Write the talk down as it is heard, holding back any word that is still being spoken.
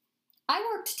I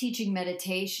worked teaching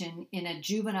meditation in a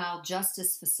juvenile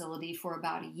justice facility for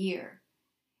about a year.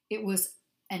 It was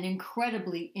an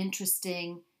incredibly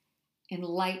interesting,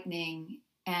 enlightening,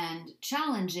 and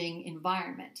challenging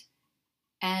environment.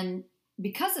 And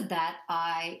because of that,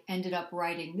 I ended up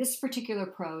writing this particular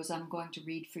prose I'm going to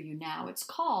read for you now. It's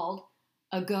called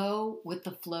A Go with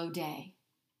the Flow Day.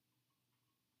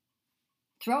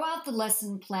 Throw out the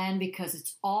lesson plan because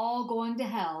it's all going to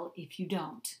hell if you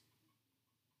don't.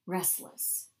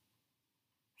 Restless.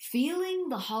 Feeling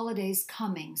the holidays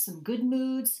coming, some good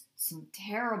moods, some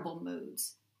terrible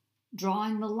moods.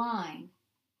 Drawing the line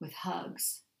with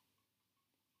hugs.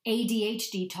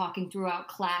 ADHD talking throughout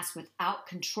class without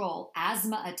control,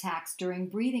 asthma attacks during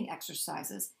breathing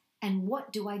exercises. And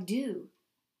what do?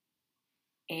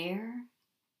 Air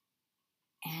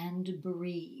and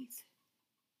breathe.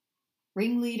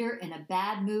 Ringleader in a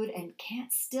bad mood and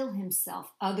can't still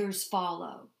himself, others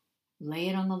follow. Lay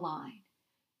it on the line.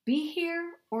 Be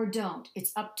here or don't,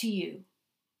 it's up to you.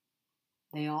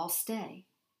 They all stay.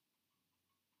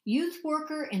 Youth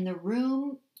worker in the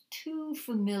room, too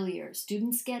familiar.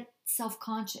 Students get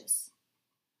self-conscious.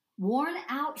 Worn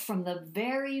out from the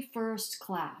very first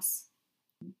class.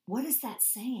 What is that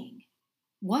saying?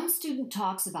 One student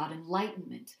talks about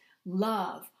enlightenment,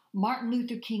 love, Martin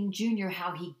Luther King Jr.,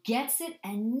 how he gets it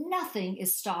and nothing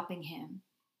is stopping him.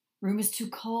 Room is too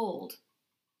cold.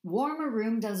 Warmer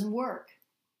room doesn't work.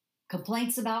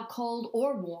 Complaints about cold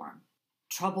or warm.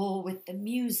 Trouble with the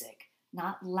music.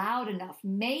 Not loud enough.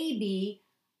 Maybe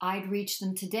I'd reach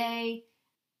them today.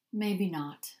 Maybe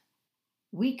not.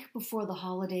 Week before the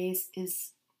holidays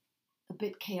is a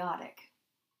bit chaotic.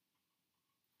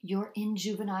 You're in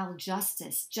juvenile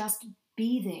justice. Just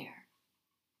be there.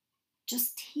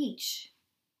 Just teach.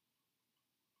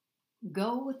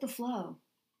 Go with the flow.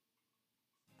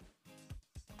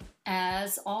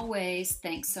 As always,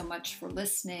 thanks so much for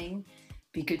listening.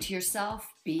 Be good to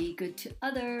yourself, be good to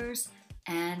others,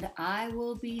 and I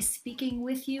will be speaking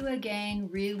with you again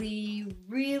really,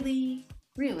 really,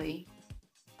 really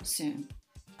soon.